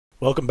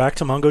Welcome back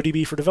to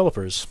MongoDB for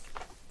Developers.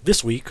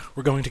 This week,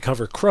 we're going to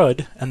cover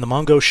CRUD and the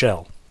Mongo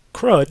shell.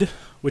 CRUD,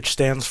 which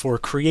stands for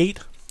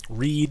Create,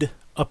 Read,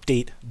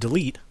 Update,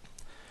 Delete,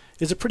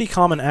 is a pretty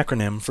common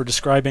acronym for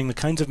describing the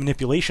kinds of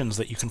manipulations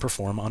that you can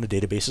perform on a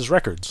database's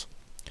records.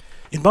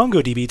 In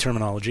MongoDB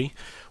terminology,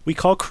 we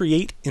call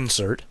create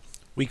insert,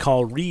 we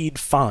call read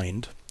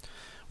find,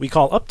 we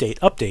call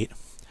update,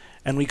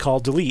 and we call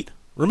delete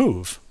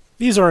remove.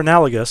 These are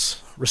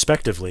analogous,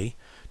 respectively,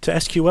 to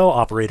SQL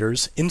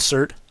operators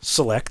insert,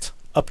 select,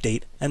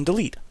 update, and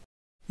delete.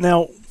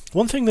 Now,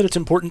 one thing that it's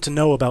important to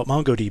know about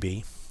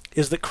MongoDB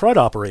is that CRUD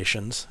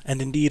operations,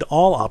 and indeed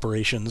all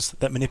operations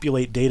that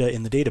manipulate data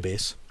in the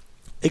database,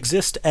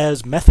 exist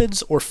as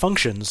methods or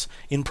functions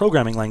in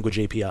programming language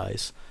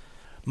APIs.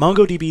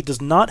 MongoDB does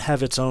not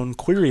have its own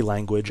query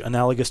language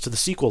analogous to the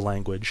SQL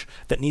language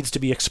that needs to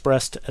be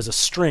expressed as a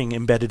string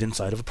embedded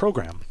inside of a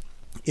program.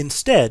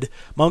 Instead,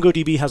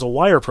 MongoDB has a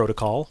wire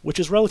protocol, which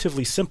is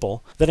relatively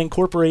simple, that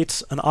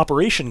incorporates an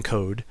operation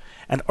code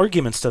and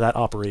arguments to that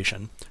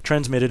operation,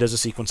 transmitted as a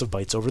sequence of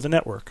bytes over the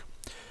network.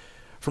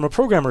 From a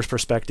programmer's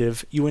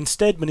perspective, you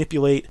instead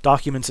manipulate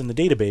documents in the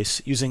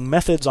database using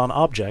methods on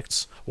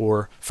objects,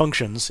 or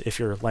functions if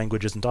your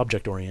language isn't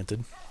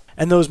object-oriented,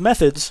 and those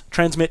methods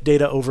transmit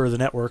data over the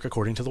network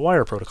according to the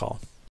wire protocol.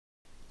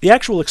 The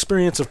actual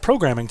experience of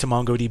programming to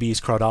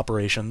MongoDB's CRUD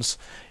operations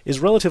is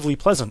relatively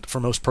pleasant for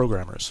most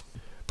programmers,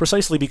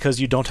 precisely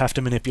because you don't have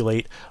to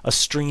manipulate a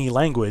stringy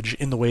language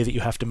in the way that you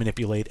have to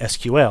manipulate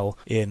SQL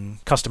in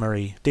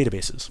customary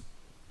databases.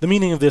 The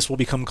meaning of this will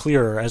become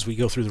clearer as we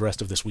go through the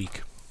rest of this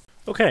week.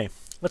 Okay,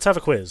 let's have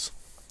a quiz.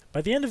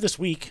 By the end of this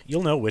week,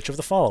 you'll know which of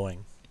the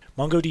following: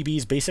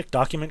 MongoDB's basic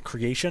document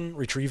creation,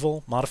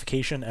 retrieval,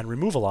 modification, and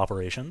removal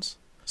operations,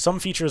 some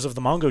features of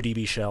the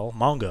MongoDB shell,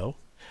 Mongo,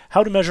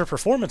 how to measure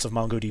performance of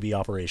MongoDB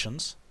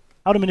operations,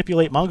 how to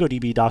manipulate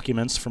MongoDB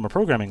documents from a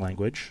programming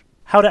language,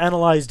 how to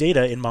analyze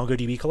data in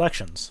MongoDB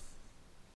collections.